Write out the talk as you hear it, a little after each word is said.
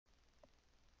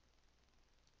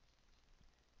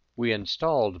We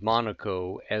installed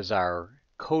Monaco as our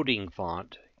coding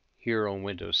font here on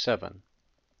Windows 7.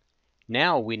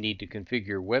 Now we need to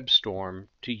configure WebStorm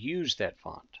to use that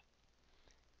font.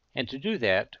 And to do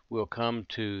that, we'll come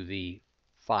to the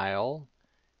File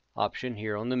option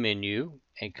here on the menu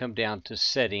and come down to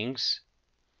Settings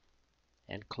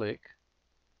and click.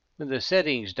 When the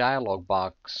Settings dialog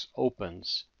box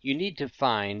opens, you need to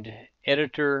find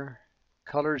Editor,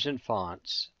 Colors and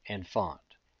Fonts, and Font.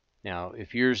 Now,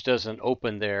 if yours doesn't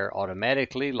open there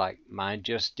automatically like mine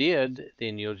just did,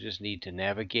 then you'll just need to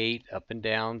navigate up and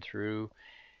down through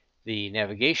the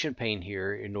navigation pane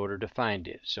here in order to find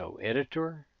it. So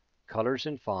Editor, Colors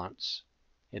and Fonts,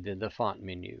 and then the Font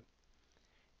menu.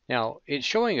 Now, it's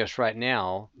showing us right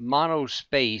now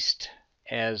monospaced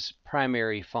as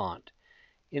primary font.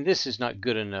 And this is not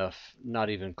good enough,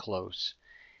 not even close.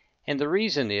 And the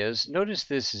reason is, notice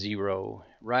this 0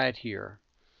 right here.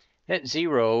 That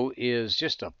 0 is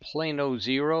just a plain old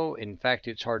 0. In fact,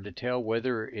 it's hard to tell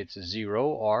whether it's a 0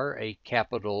 or a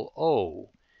capital O.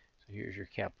 So here's your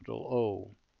capital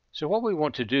O. So what we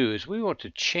want to do is we want to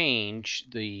change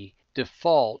the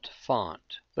default font.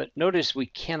 But notice we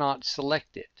cannot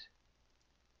select it.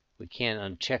 We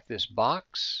can't uncheck this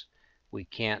box. We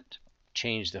can't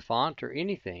change the font or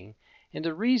anything. And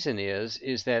the reason is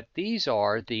that these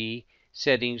are the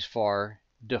settings for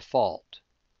default.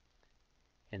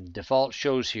 And default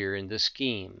shows here in the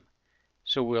scheme.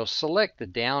 So we'll select the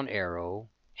down arrow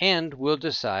and we'll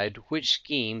decide which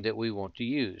scheme that we want to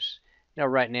use. Now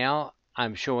right now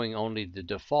I'm showing only the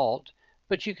default,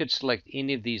 but you could select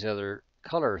any of these other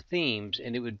color themes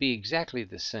and it would be exactly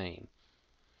the same.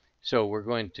 So we're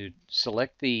going to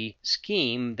select the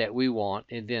scheme that we want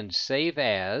and then save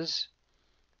as,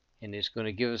 and it's going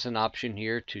to give us an option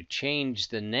here to change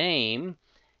the name,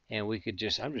 and we could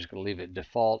just, I'm just going to leave it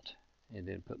default and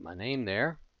then put my name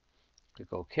there.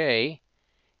 Click OK.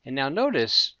 And now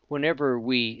notice whenever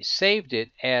we saved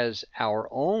it as our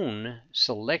own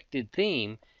selected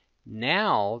theme,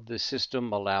 now the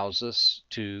system allows us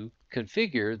to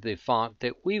configure the font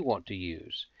that we want to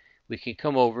use. We can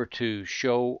come over to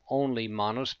Show Only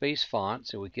Monospace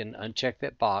Fonts, and we can uncheck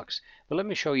that box. But let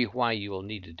me show you why you will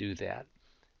need to do that.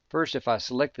 First, if I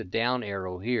select the down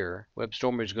arrow here,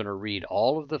 WebStorm is going to read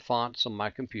all of the fonts on my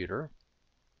computer.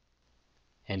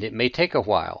 And it may take a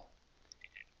while.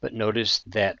 But notice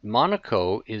that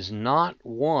Monaco is not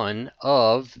one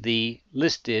of the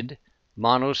listed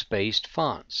monospaced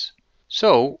fonts.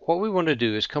 So what we want to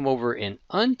do is come over and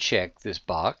uncheck this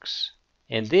box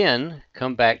and then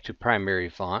come back to primary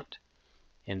font,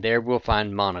 and there we'll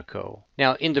find Monaco.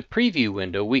 Now in the preview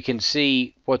window we can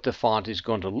see what the font is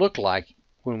going to look like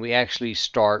when we actually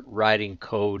start writing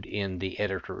code in the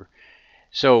editor.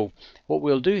 So what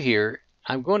we'll do here,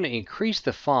 I'm going to increase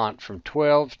the font from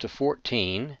 12 to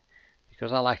 14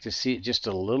 because I like to see it just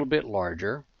a little bit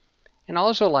larger. And I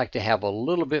also like to have a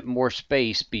little bit more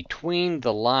space between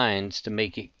the lines to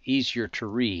make it easier to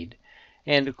read.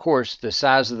 And of course, the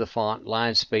size of the font,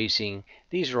 line spacing,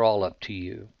 these are all up to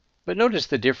you. But notice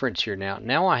the difference here now.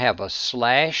 Now I have a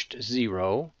slashed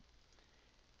 0,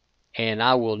 and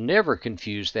I will never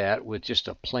confuse that with just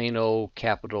a plain old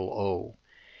capital O.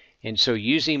 And so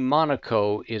using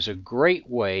Monaco is a great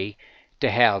way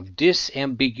to have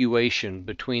disambiguation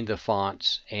between the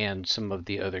fonts and some of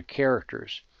the other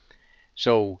characters.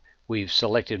 So we've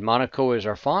selected Monaco as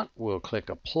our font. We'll click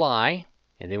Apply,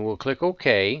 and then we'll click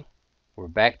OK. We're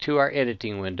back to our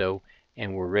editing window,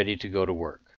 and we're ready to go to work.